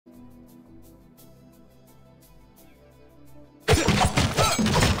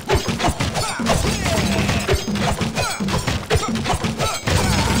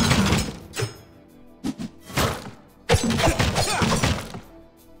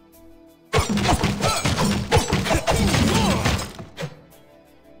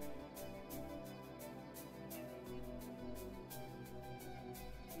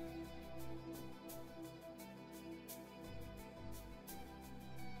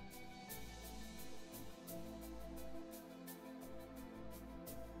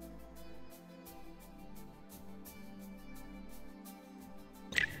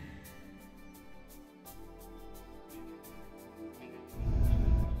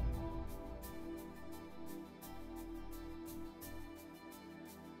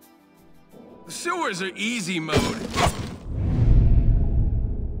sewers are easy mode.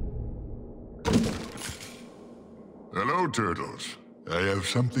 Hello, turtles. I have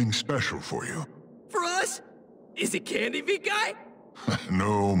something special for you. For us? Is it candy, big guy?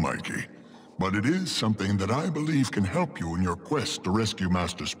 No, Mikey. But it is something that I believe can help you in your quest to rescue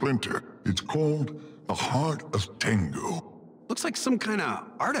Master Splinter. It's called the Heart of Tengu. Looks like some kind of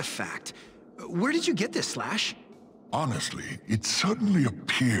artifact. Where did you get this, Slash? Honestly, it suddenly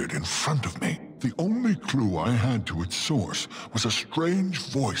appeared in front of me. The only clue I had to its source was a strange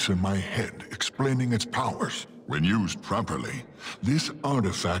voice in my head explaining its powers. When used properly, this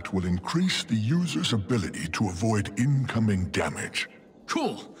artifact will increase the user's ability to avoid incoming damage.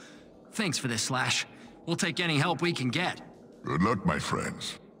 Cool. Thanks for this, Slash. We'll take any help we can get. Good luck, my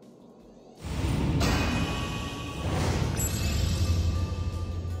friends.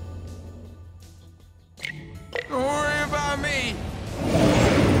 Don't worry about me.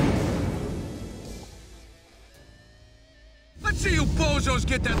 Let's see you bozos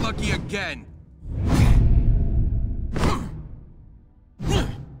get that lucky again.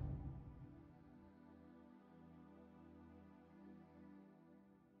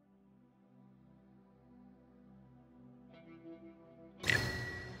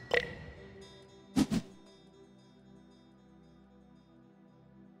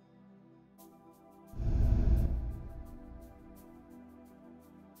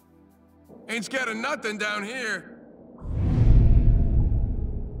 Ain't scared of nothing down here.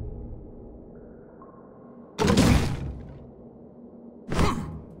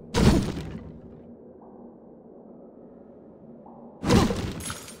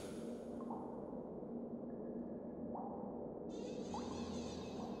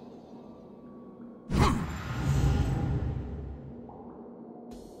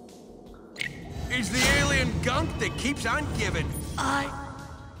 It's the alien gunk that keeps on giving.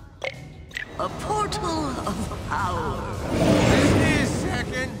 A portal of power. This is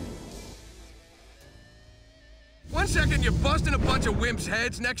second. One second you're busting a bunch of wimps'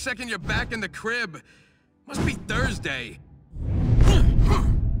 heads, next second you're back in the crib. Must be Thursday.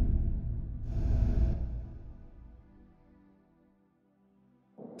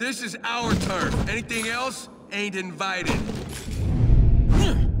 This is our turf. Anything else ain't invited.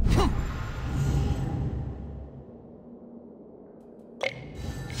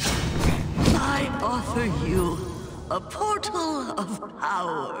 I offer you a portal of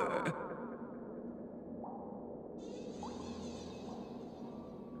power.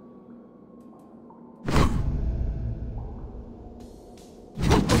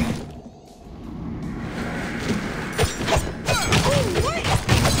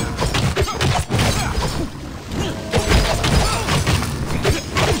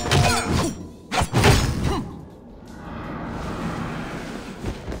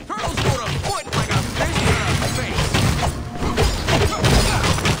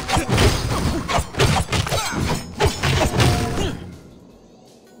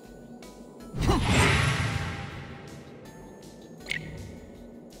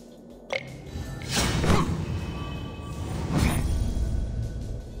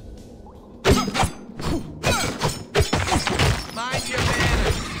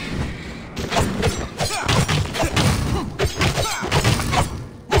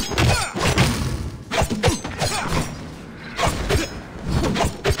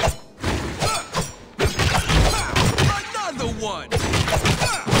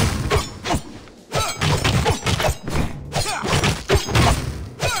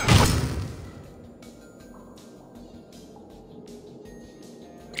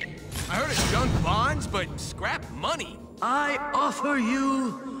 But scrap money. I offer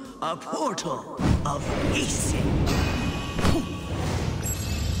you a portal of pacing.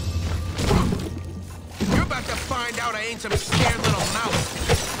 You're about to find out I ain't some scared little mouse.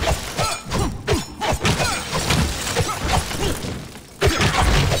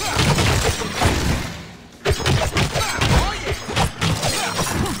 Oh,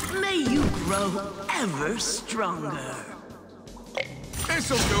 yeah. May you grow ever stronger.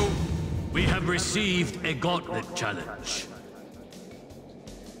 This'll do. We have received a gauntlet challenge.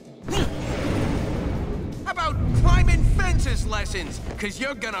 How about climbing fences lessons? 'Cause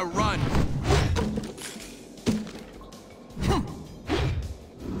you're gonna run.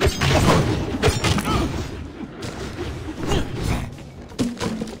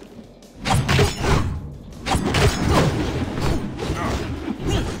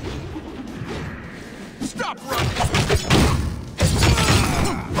 Stop running!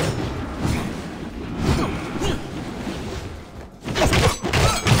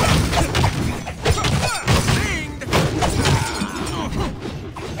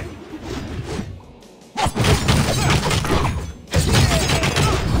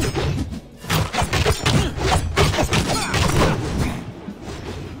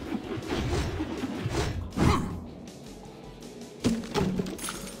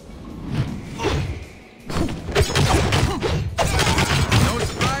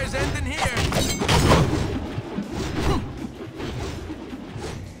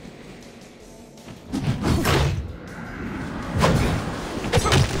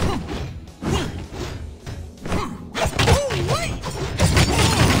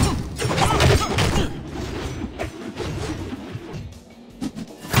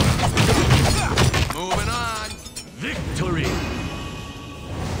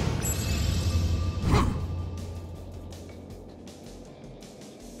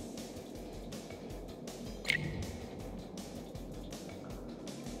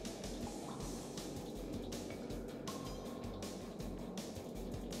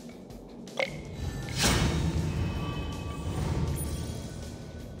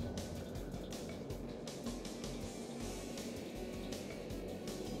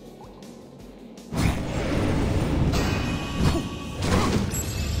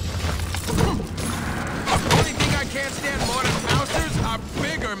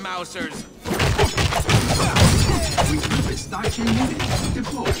 mousers. Pistachio unit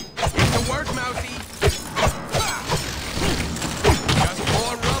deployed. Get to work, Mousy. Just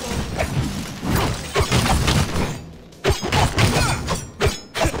more rubble.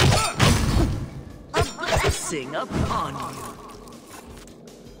 A blessing upon you.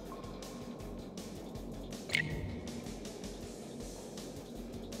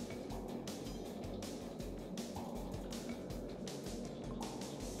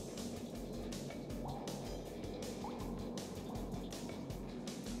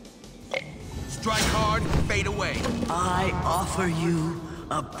 Strike hard, fade away. I offer you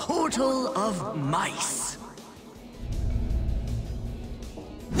a portal of mice.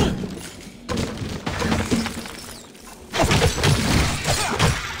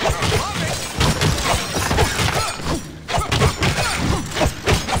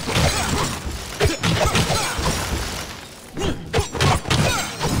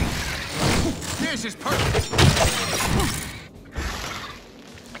 This is perfect.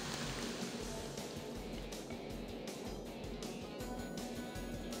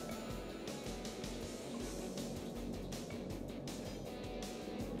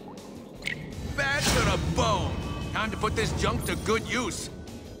 Bad to the bone. Time to put this junk to good use.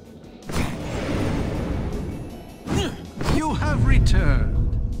 You have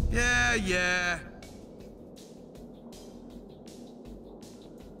returned. Yeah.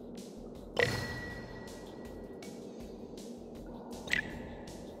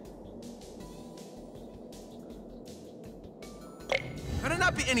 Better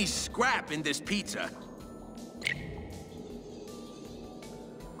not be any scrap in this pizza.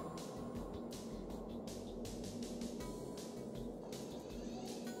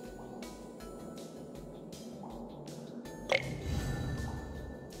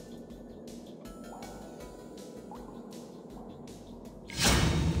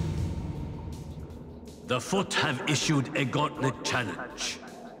 The Foot have issued a gauntlet challenge.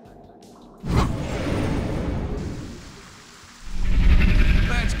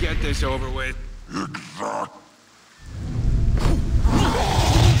 Let's get this over with.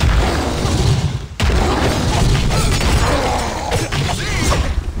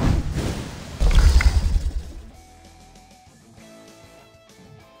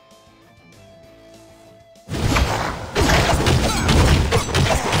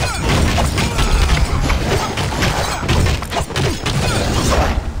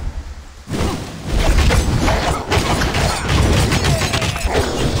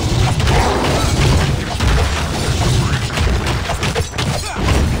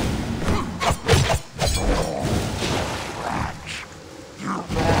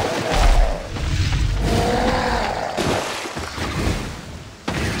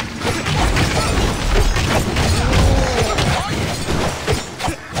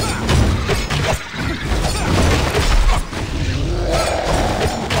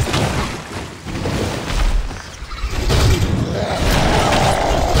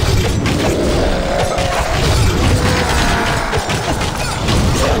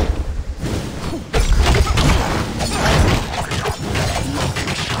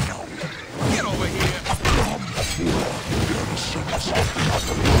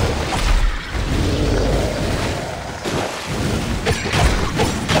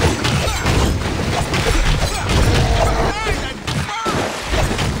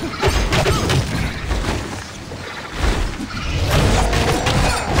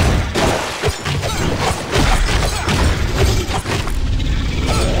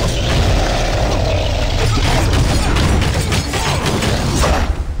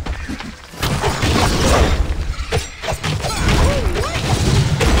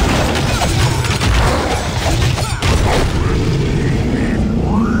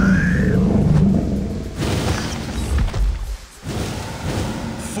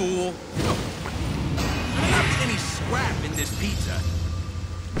 Exact.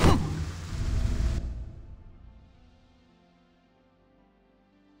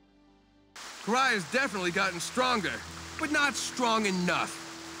 Raya's definitely gotten stronger, but not strong enough.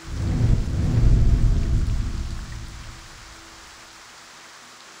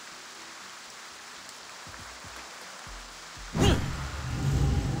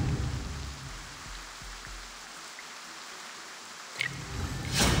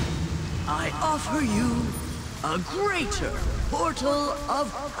 I offer you a greater portal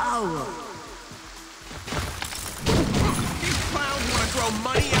of power. These clowns want to throw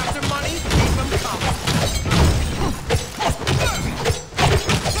money after money? Keep them coming.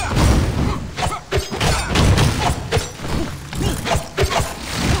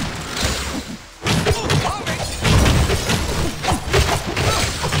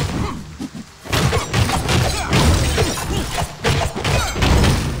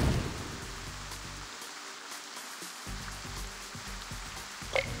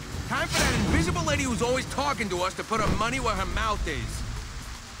 lady who's always talking to us to put her money where her mouth is.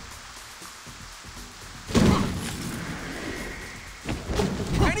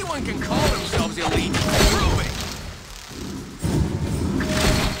 Anyone can call themselves elite. Prove it!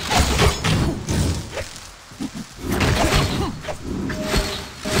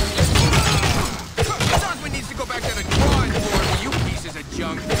 Darkman needs to go back to the drawing board with you pieces of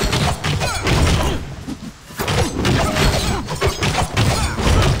junk.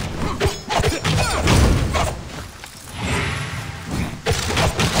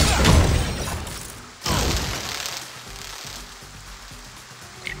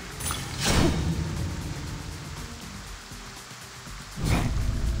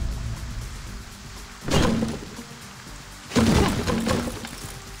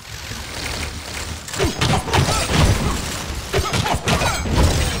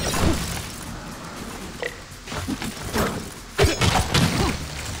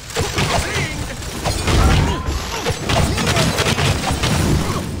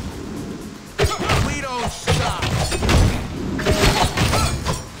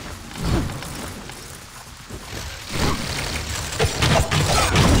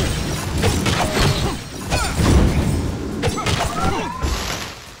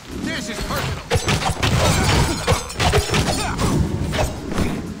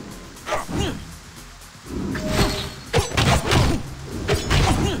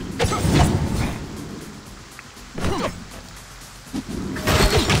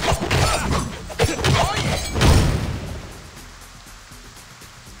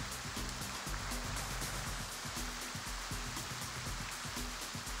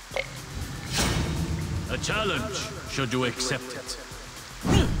 A challenge, should you accept it.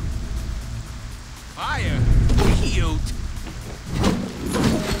 Fire? Cute.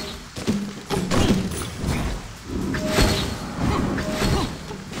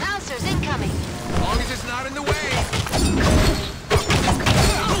 Bouncers incoming. As long as it's not in the way.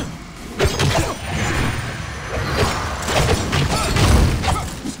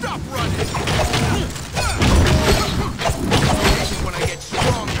 Stop running! This is when I get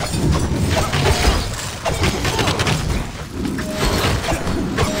stronger.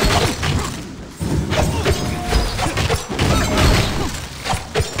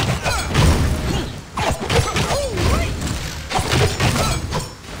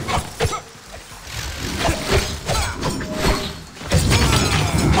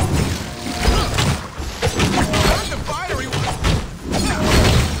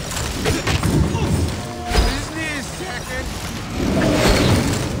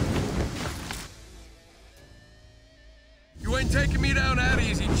 Taking me down that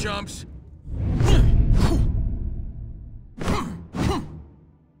easy, chumps.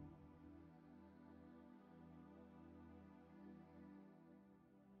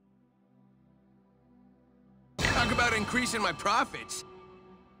 Talk about increasing my profits.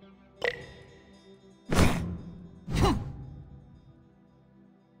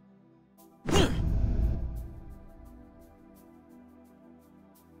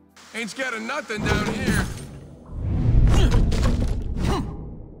 Ain't scared of nothing down here.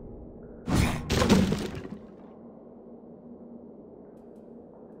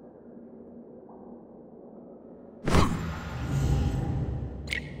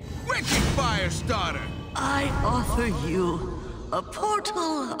 Starter. I offer you a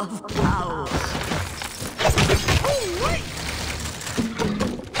portal of power. Oh, wait!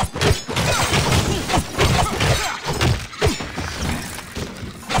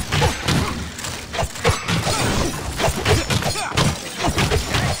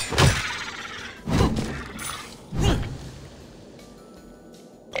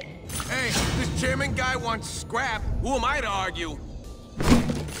 Hey, this chairman guy wants scrap. Who am I to argue?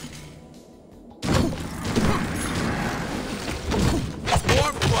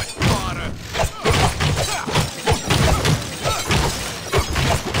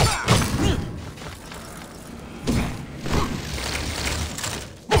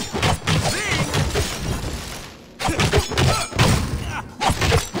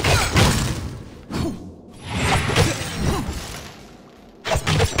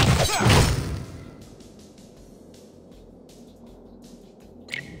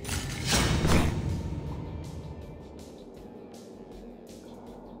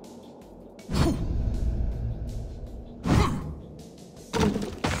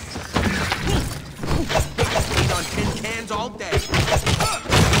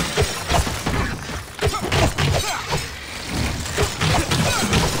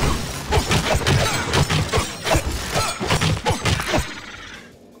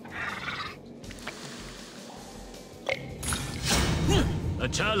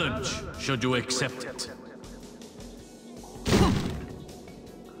 challenge, should you accept it.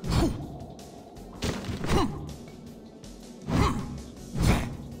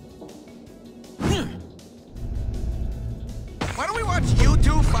 Why don't we watch you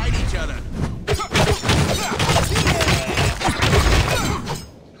two fight each other?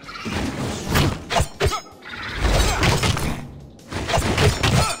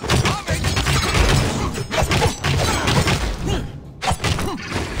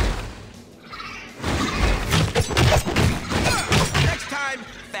 Next time,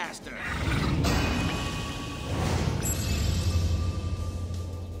 faster.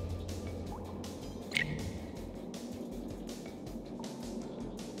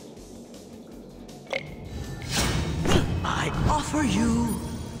 I offer you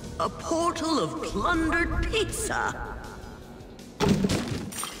a portal of plundered pizza.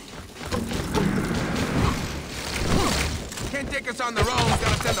 Can't take us on the road,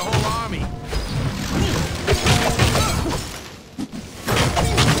 gotta send the whole army.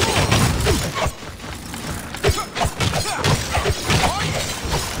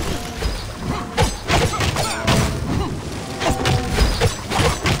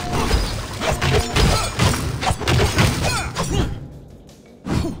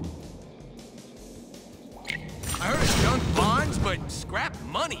 I heard it's junk bonds, but scrap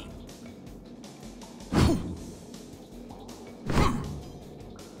money.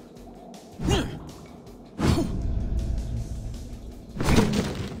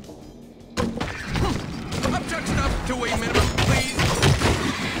 Upchuck stuff to a minimum, please.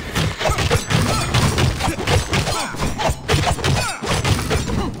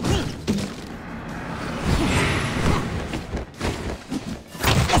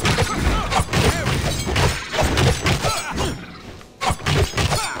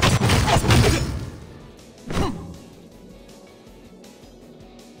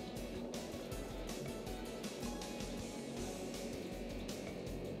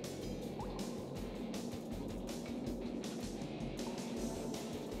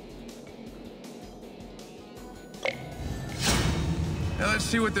 Now let's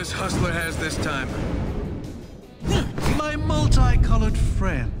see what this hustler has this time. My multicolored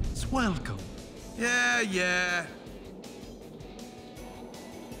friends, welcome. Yeah.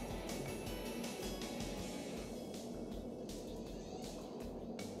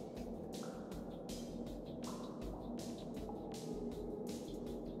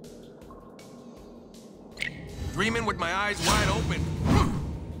 Dreaming with my eyes wide open.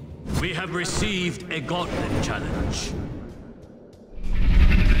 We have received a gauntlet challenge.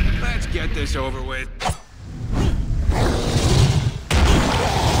 Let's get this over with.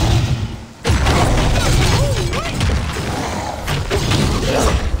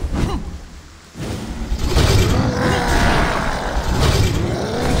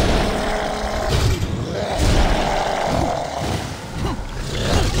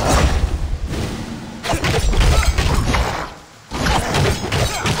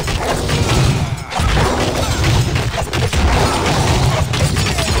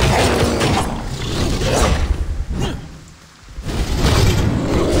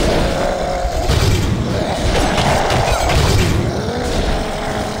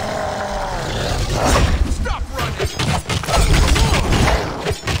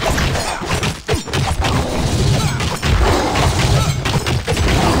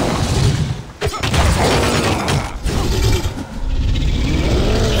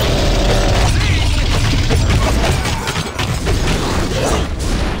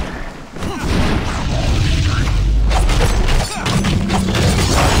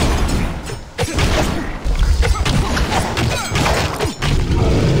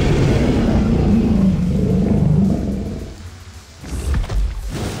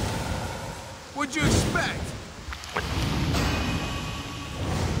 What'd you expect?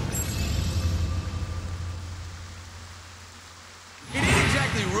 It ain't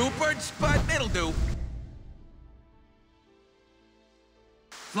exactly Rupert's, but it'll do.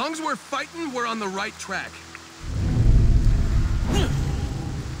 As long as we're fighting, we're on the right track.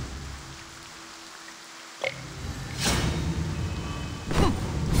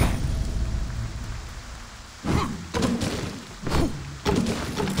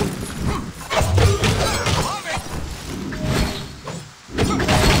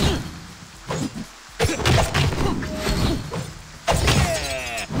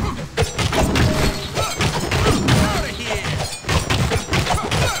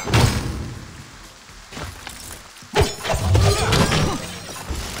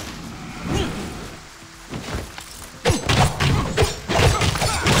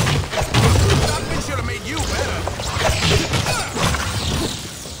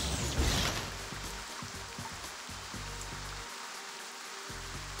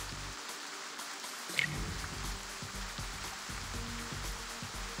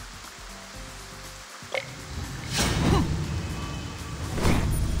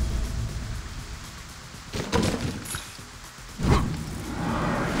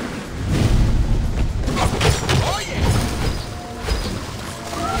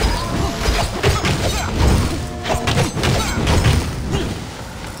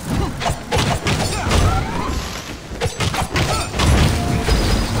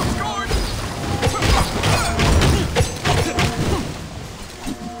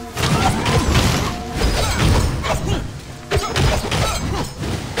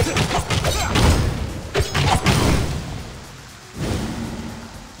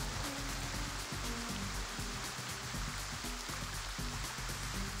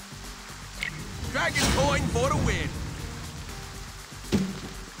 Dragon coin for the win.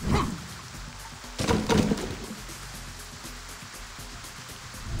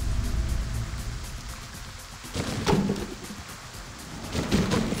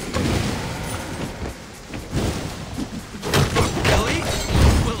 Really?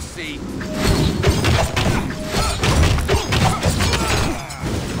 We'll see.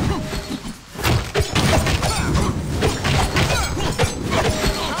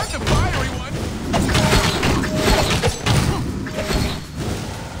 Not the fiery one.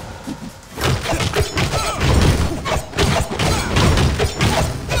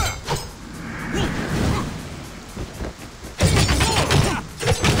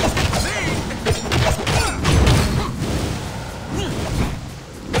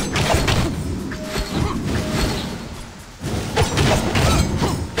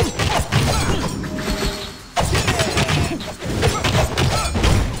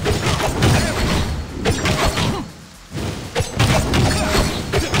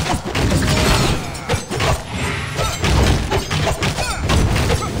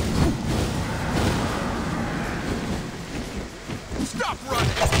 Stop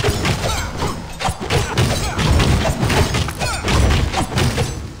running!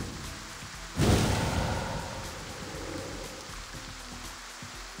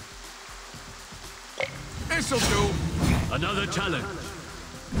 This'll do. Another challenge.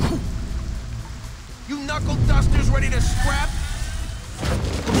 You knuckle dusters ready to scrap?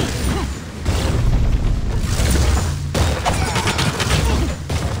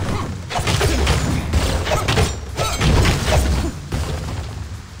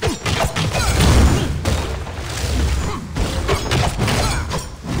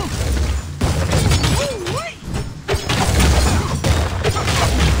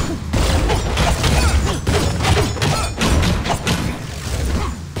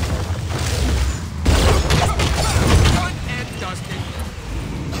 Done and dusted.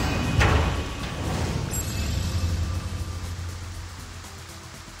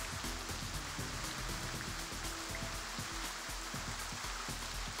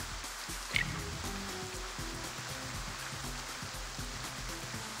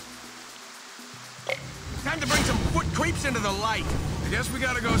 Time to bring some foot creeps into the light. I guess we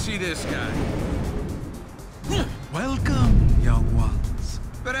gotta go see this guy. Welcome, young ones.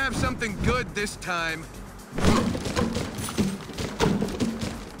 Better have something good this time.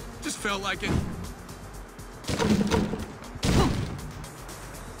 Just felt like it.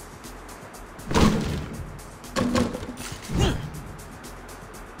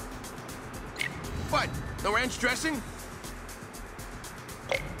 What? No ranch dressing?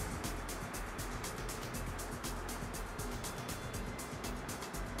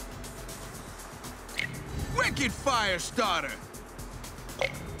 Wicked fire starter!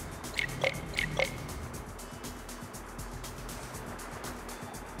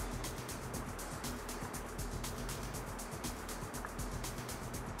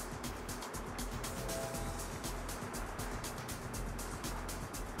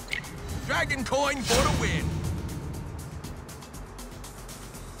 Dragon coin for the win!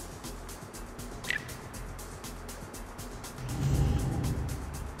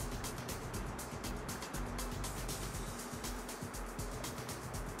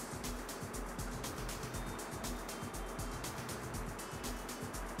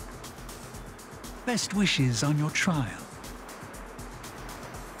 Best wishes on your trial.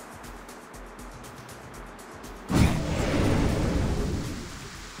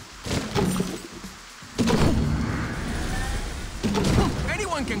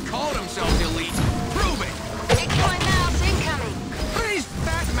 Anyone can call themselves elite. Prove it! Bitcoin mouse incoming. What are these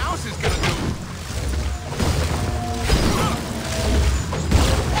fat mouses gonna do?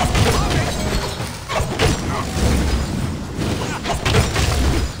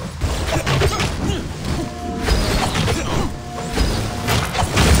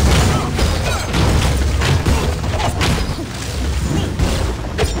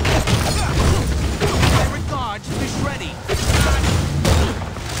 Favorite dodge, fish ready.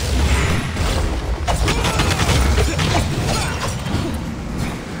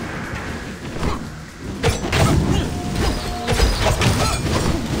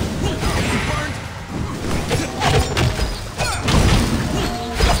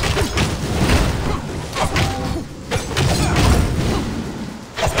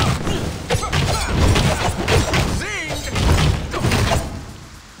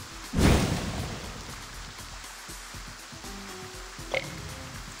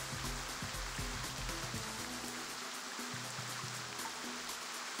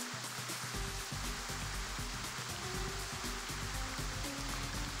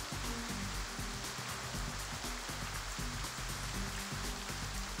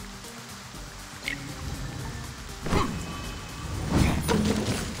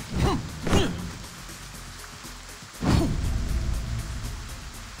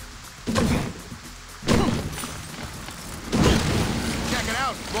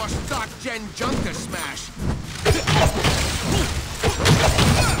 More stock gen junk to smash.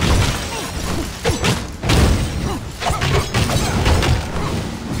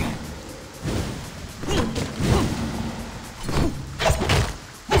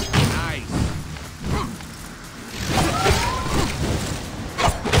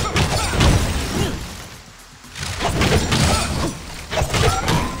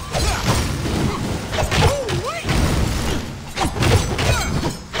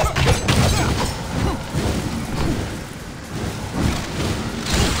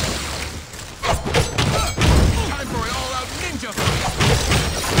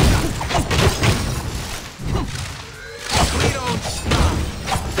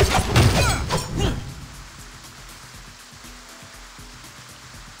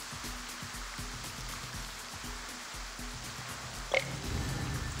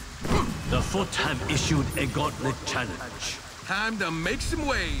 The Foot have issued a gauntlet challenge. Time to make some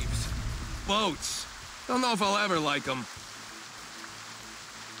waves. Boats. Don't know if I'll ever like them.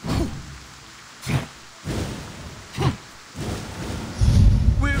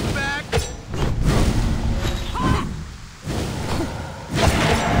 We're back.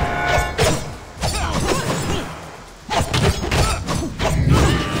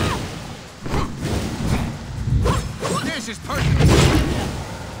 This is perfect.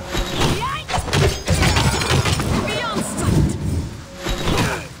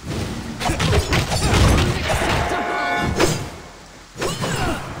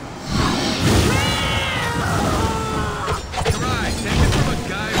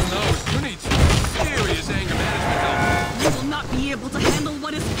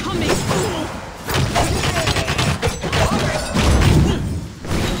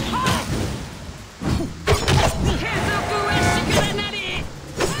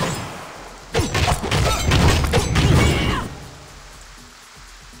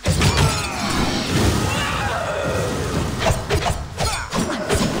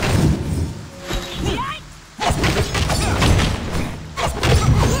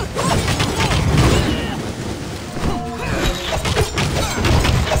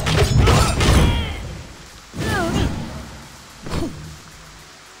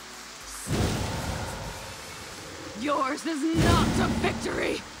 Yours is not a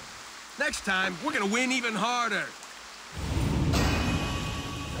victory! Next time, we're gonna win even harder.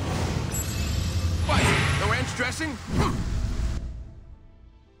 What? The ranch dressing?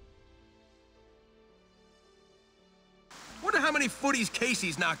 Wonder how many footies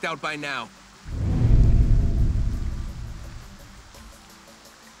Casey's knocked out by now.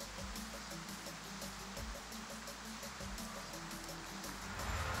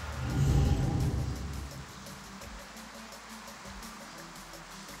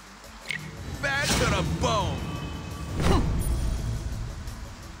 Bad to the bone.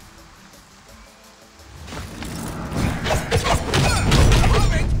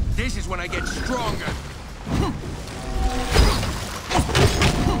 This is when I get stronger.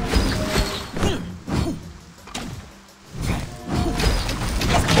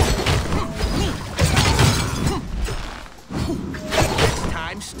 Next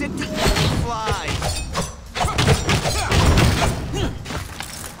time, stick to eating flies.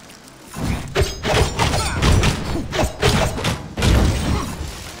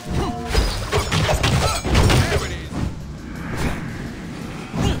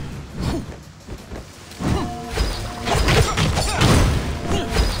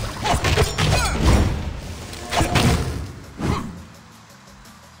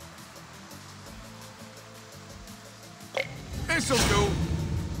 This'll do.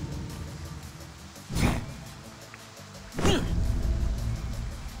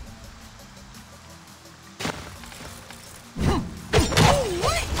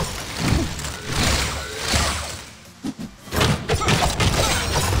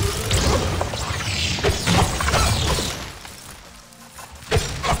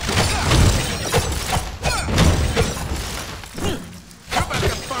 You're about to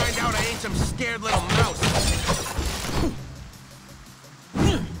find out I ain't some scared little mouse.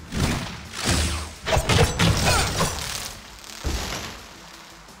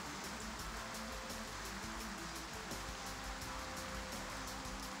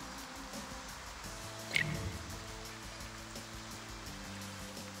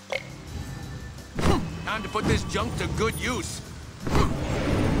 Time to put this junk to good use.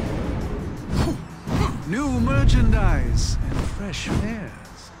 New merchandise and fresh fares.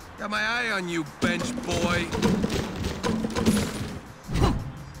 Got my eye on you, bench boy.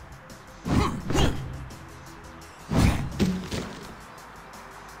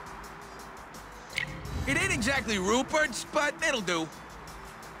 It ain't exactly Rupert's, but it'll do.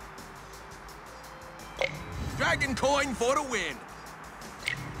 Dragon coin for the win.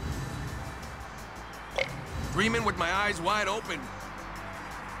 Dreaming with my eyes wide open.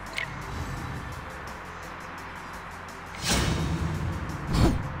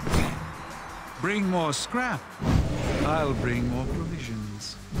 Bring more scrap. I'll bring more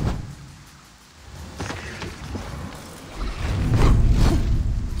provisions.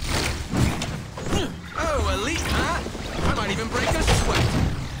 Oh, elite, huh? I might even break a sweat.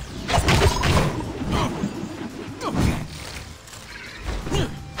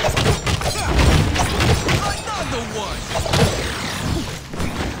 Another one!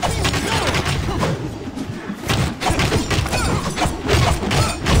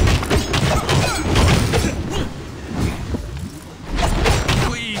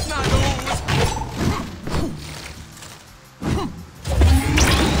 Please, not those!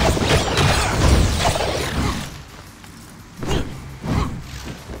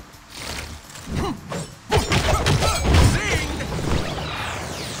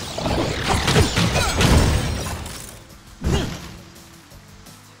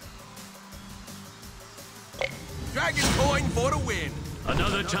 Dragon coin for the win.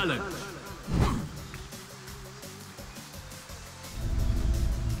 Another challenge.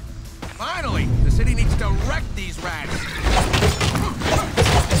 Finally, the city needs to wreck these rats.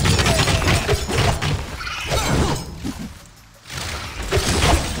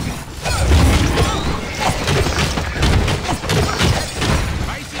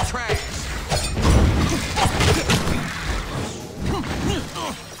 Icy trash.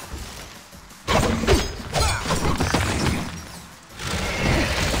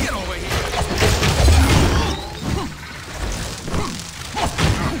 Get over here.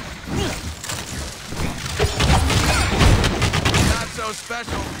 Not so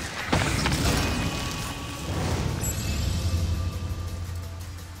special.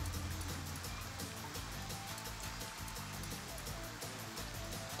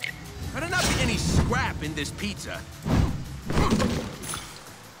 Better not be any scrap in this pizza.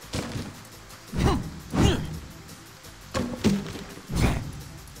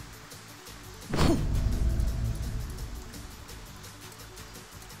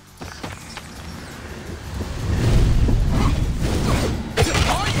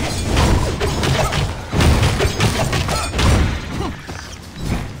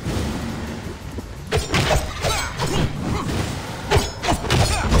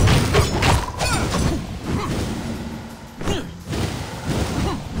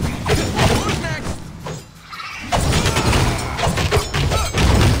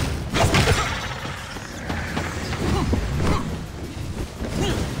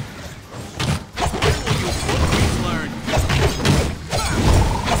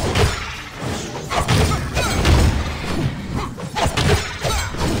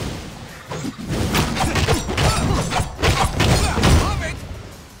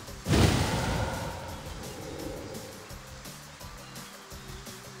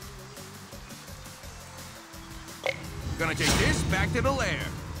 Gonna take this back to the lair.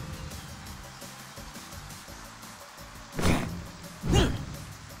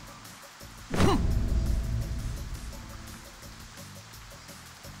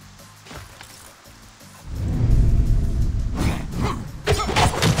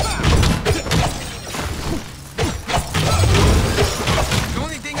 The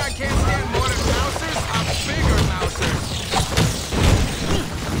only thing I can't stand more than mousers are bigger mousers.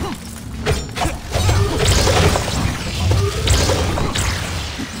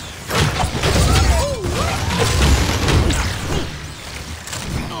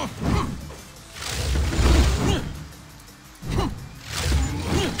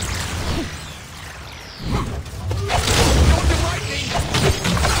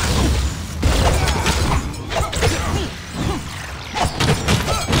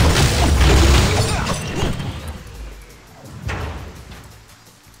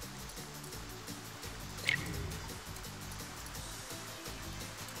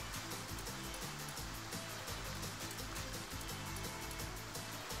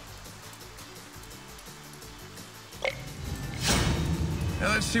 Now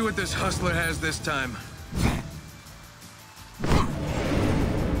let's see what this hustler has this time.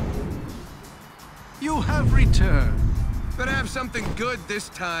 You have returned. Better have something good this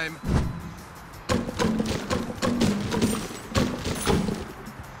time.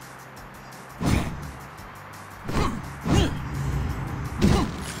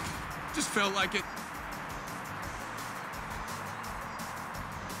 Just felt like it.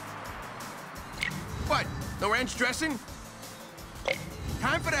 What? No ranch dressing?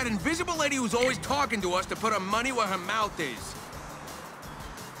 Time for that invisible lady who's always talking to us to put her money where her mouth is.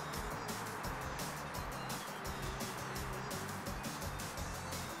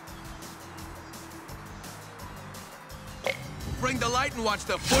 and watch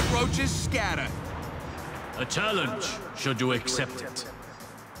the foot roaches scatter. A challenge, should you accept it.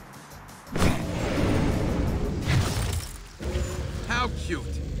 How cute.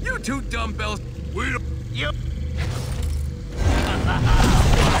 You two dumbbells. We don't... You...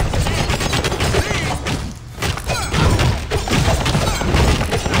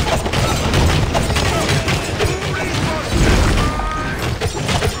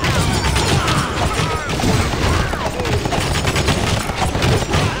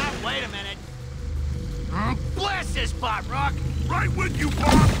 Wait a minute. Blast this Bob Rock! Right with you,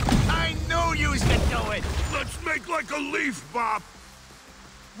 Bob! I knew you was gonna do it! Let's make like a leaf, Bob!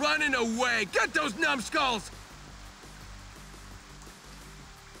 Running away. Get those numbskulls.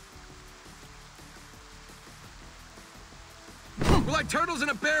 We're like turtles in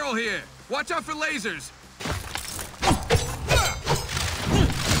a barrel here. Watch out for lasers.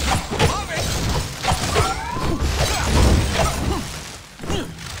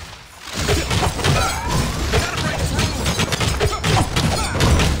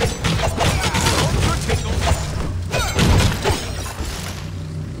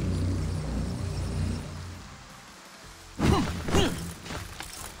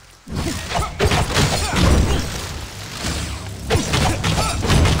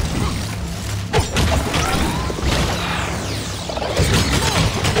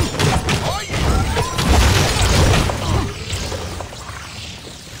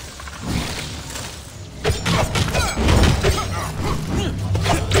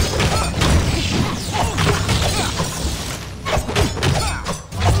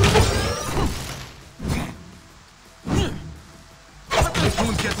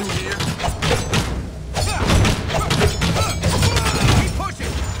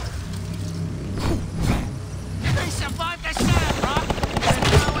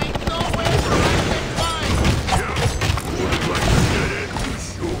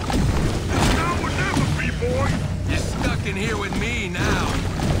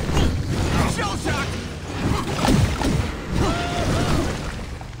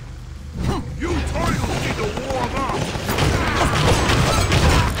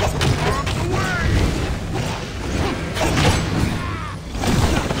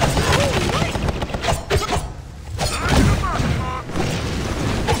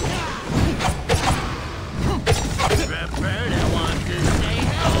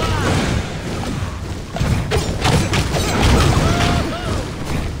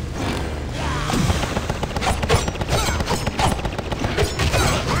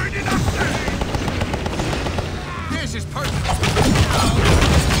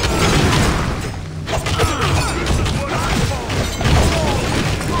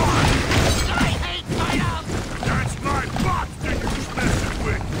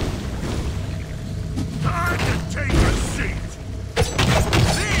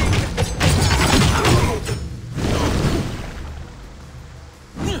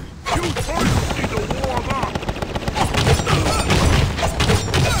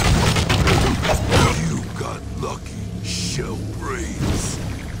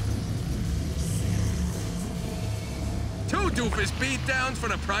 Doofus beatdowns for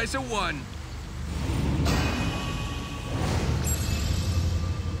the price of one.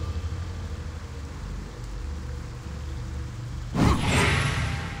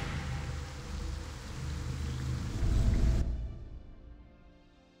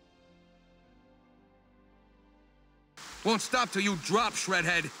 Won't stop till you drop,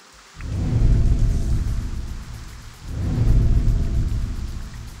 Shredhead.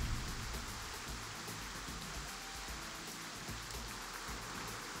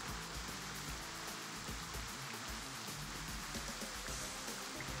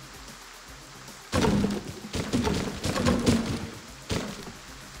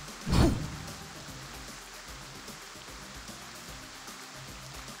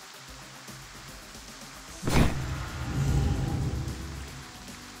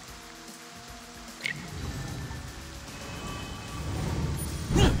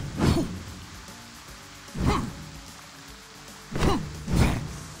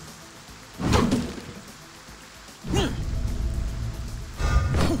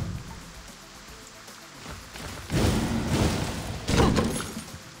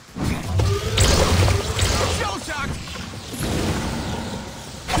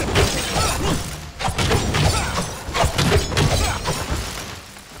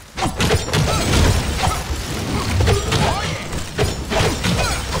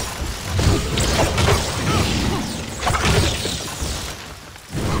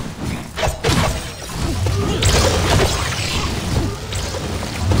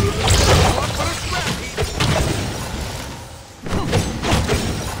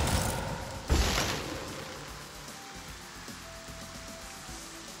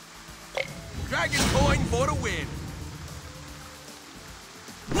 win!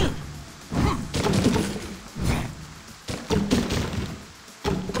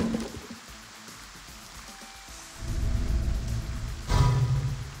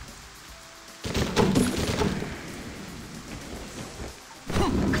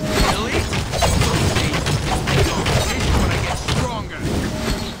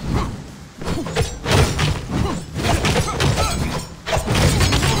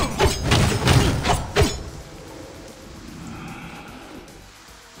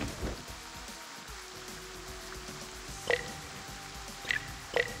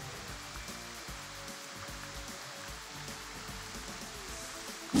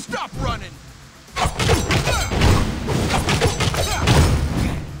 Stop running!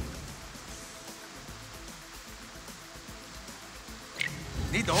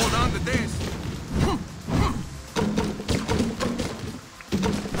 Need to hold on to this.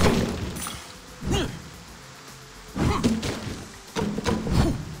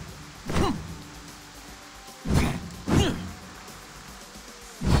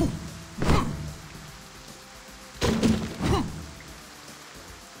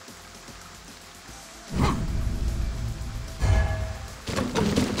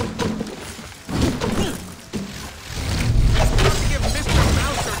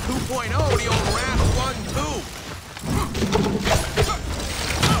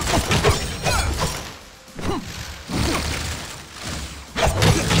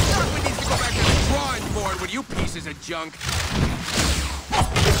 You pieces of junk.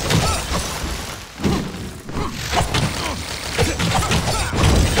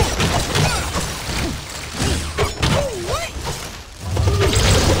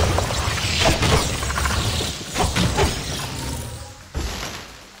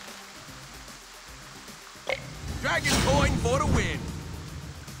 Dragon coin for the win.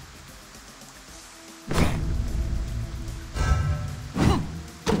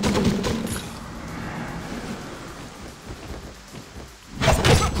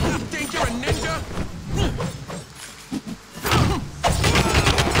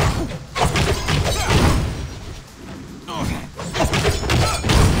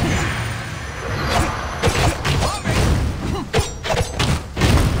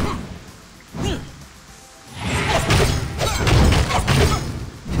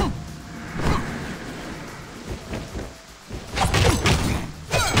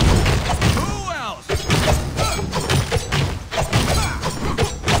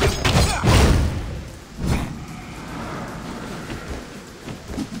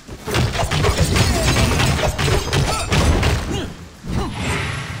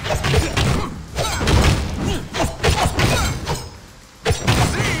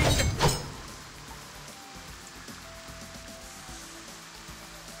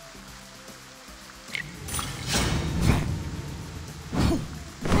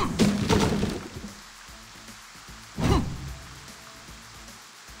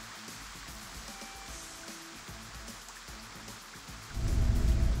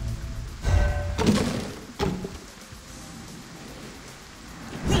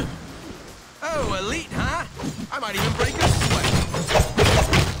 Elite, huh? I might even break a sweat.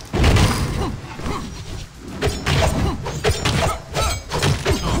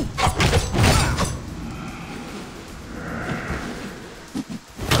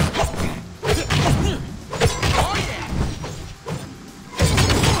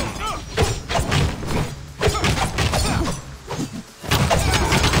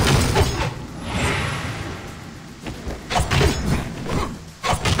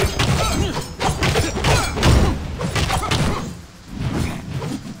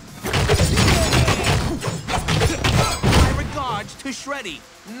 Shreddy,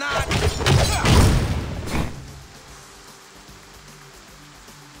 not...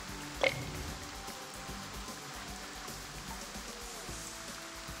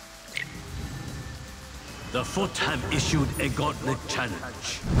 The Foot have issued a gauntlet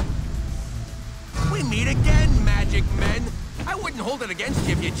challenge. We meet again, magic men. I wouldn't hold it against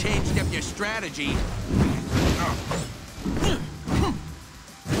you if you changed up your strategy.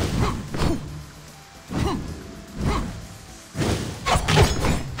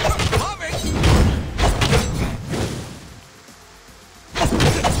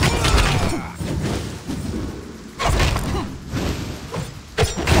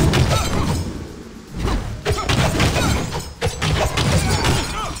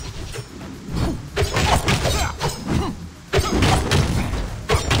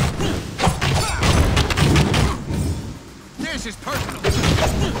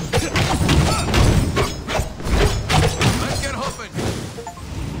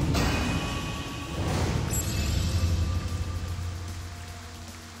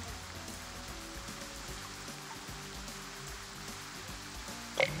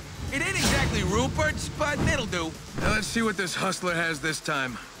 exactly Rupert's, but it'll do. Now let's see what this hustler has this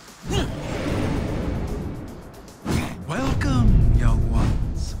time. Welcome, young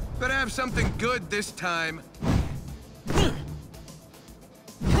ones. Better have something good this time.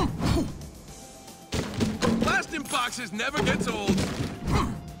 Blasting boxes never gets old.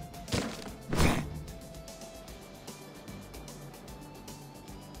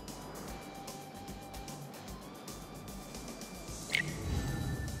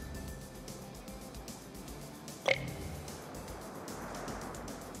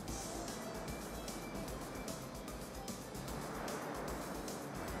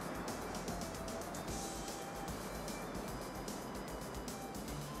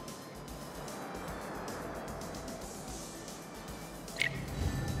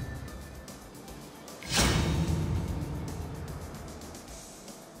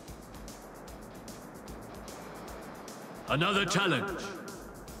 Another challenge.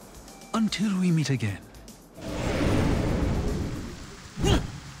 Until we meet again.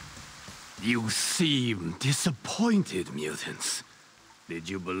 You seem disappointed, mutants. Did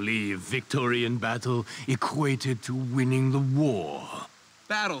you believe victory in battle equated to winning the war?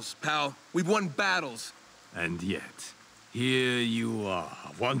 Battles, pal. We've won battles. And yet, here you are,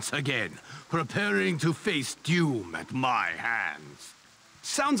 once again, preparing to face doom at my hands.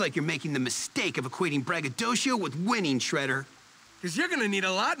 Sounds like you're making the mistake of equating braggadocio with winning, Shredder. Because you're gonna need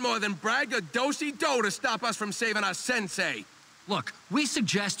a lot more than braggadocio to stop us from saving our sensei. Look, we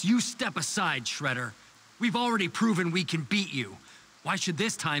suggest you step aside, Shredder. We've already proven we can beat you. Why should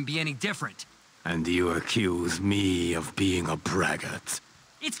this time be any different? And you accuse me of being a braggart.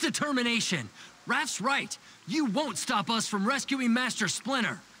 It's determination. Raph's right. You won't stop us from rescuing Master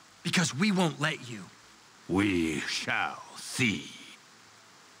Splinter. Because we won't let you. We shall see.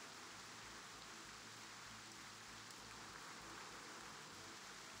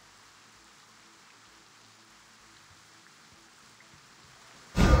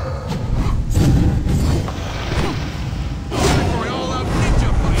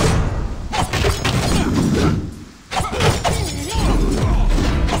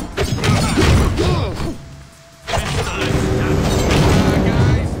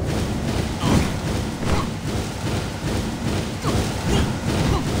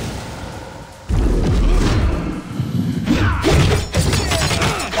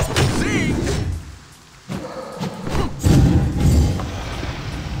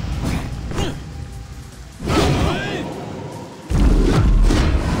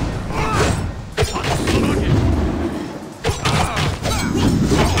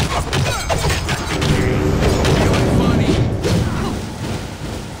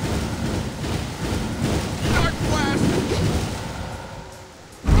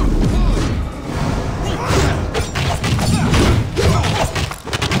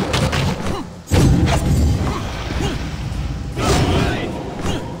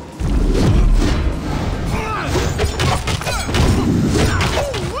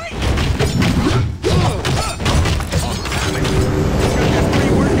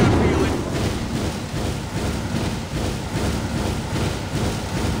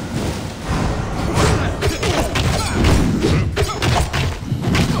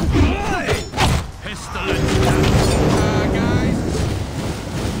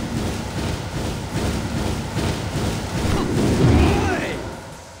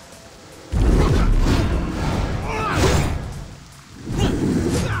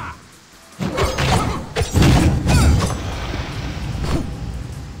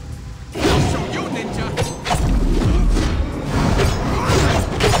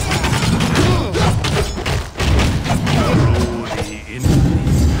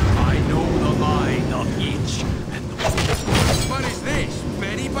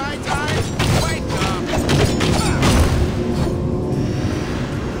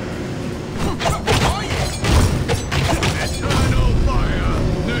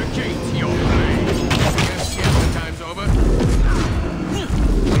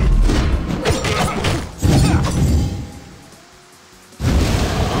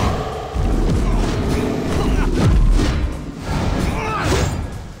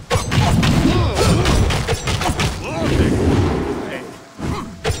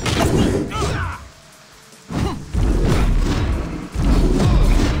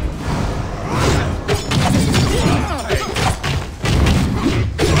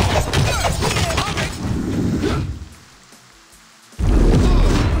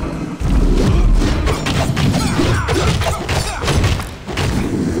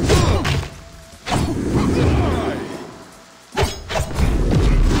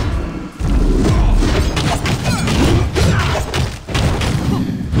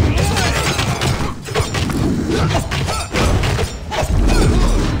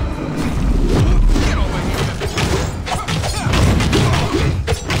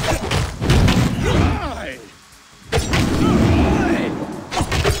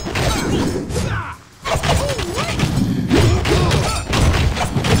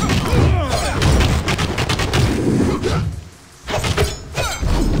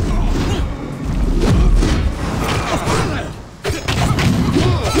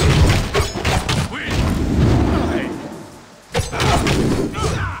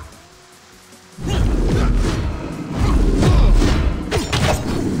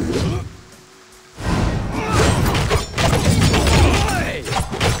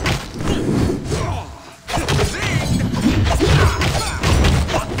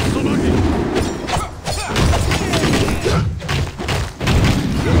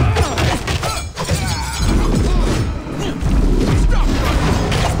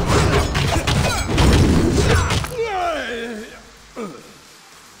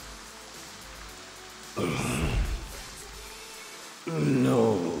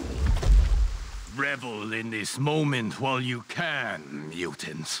 this moment while you can,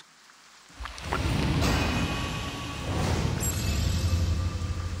 mutants.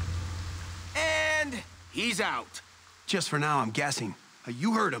 And he's out. Just for now, I'm guessing.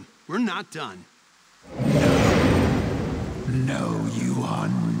 You heard him. We're not done. No, you are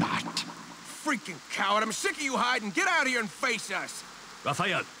not. Freaking coward. I'm sick of you hiding. Get out of here and face us.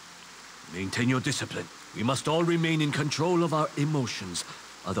 Raphael, maintain your discipline. We must all remain in control of our emotions.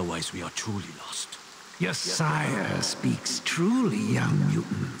 Otherwise, we are truly lost. Your sire speaks truly, young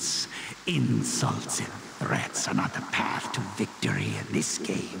mutants. Insults and threats are not the path to victory in this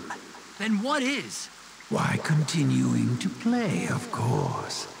game. Then what is? Why, continuing to play, of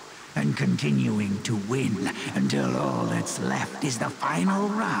course. And continuing to win until all that's left is the final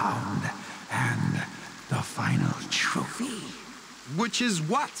round and the final trophy. Which is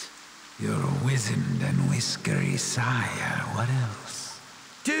what? Your wizened and whiskery sire. What else?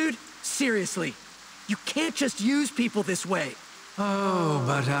 Dude, seriously. You can't just use people this way. Oh,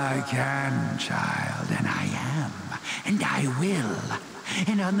 but I can, child, and I am, and I will.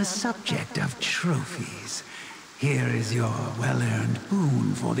 And on the subject of trophies, here is your well-earned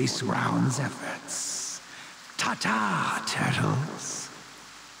boon for this round's efforts. Ta-ta, turtles.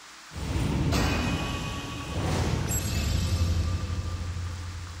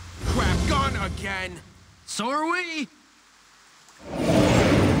 Crap, gone again. So are we.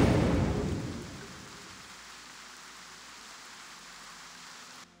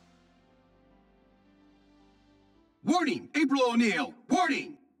 Warning, April O'Neil.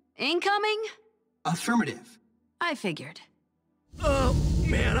 Warning. Incoming? Affirmative. I figured. Oh,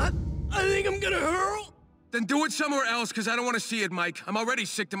 man, I think I'm gonna hurl. Then do it somewhere else, because I don't want to see it, Mike. I'm already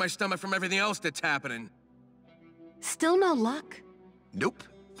sick to my stomach from everything else that's happening. Still no luck? Nope.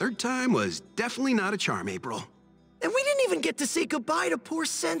 Third time was definitely not a charm, April. And we didn't even get to say goodbye to poor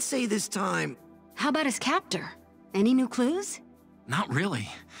Sensei this time. How about his captor? Any new clues? Not really.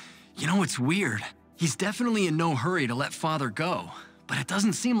 You know, it's weird. He's definitely in no hurry to let Father go, but it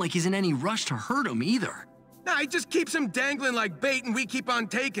doesn't seem like he's in any rush to hurt him either. Nah, he just keeps him dangling like bait and we keep on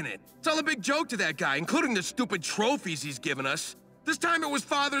taking it. It's all a big joke to that guy, including the stupid trophies he's given us. This time it was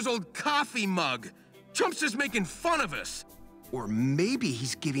Father's old coffee mug. Trump's just making fun of us. Or maybe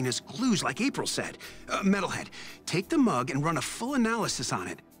he's giving us clues like April said. Metalhead, take the mug and run a full analysis on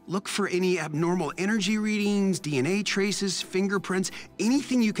it. Look for any abnormal energy readings, DNA traces, fingerprints,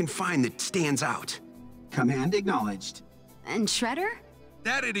 anything you can find that stands out. Command acknowledged. And Shredder?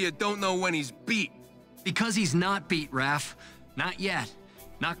 That idiot don't know when he's beat. Because he's not beat, Raph. Not yet.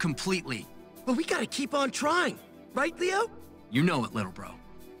 Not completely. But we gotta keep on trying. Right, Leo? You know it, little bro.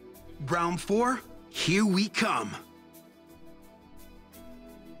 Round 4, here we come.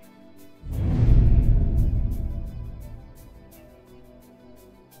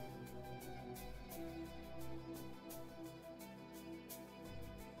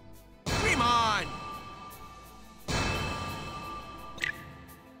 Come on!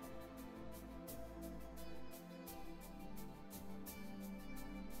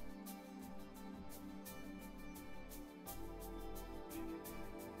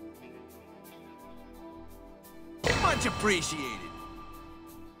 Much appreciated.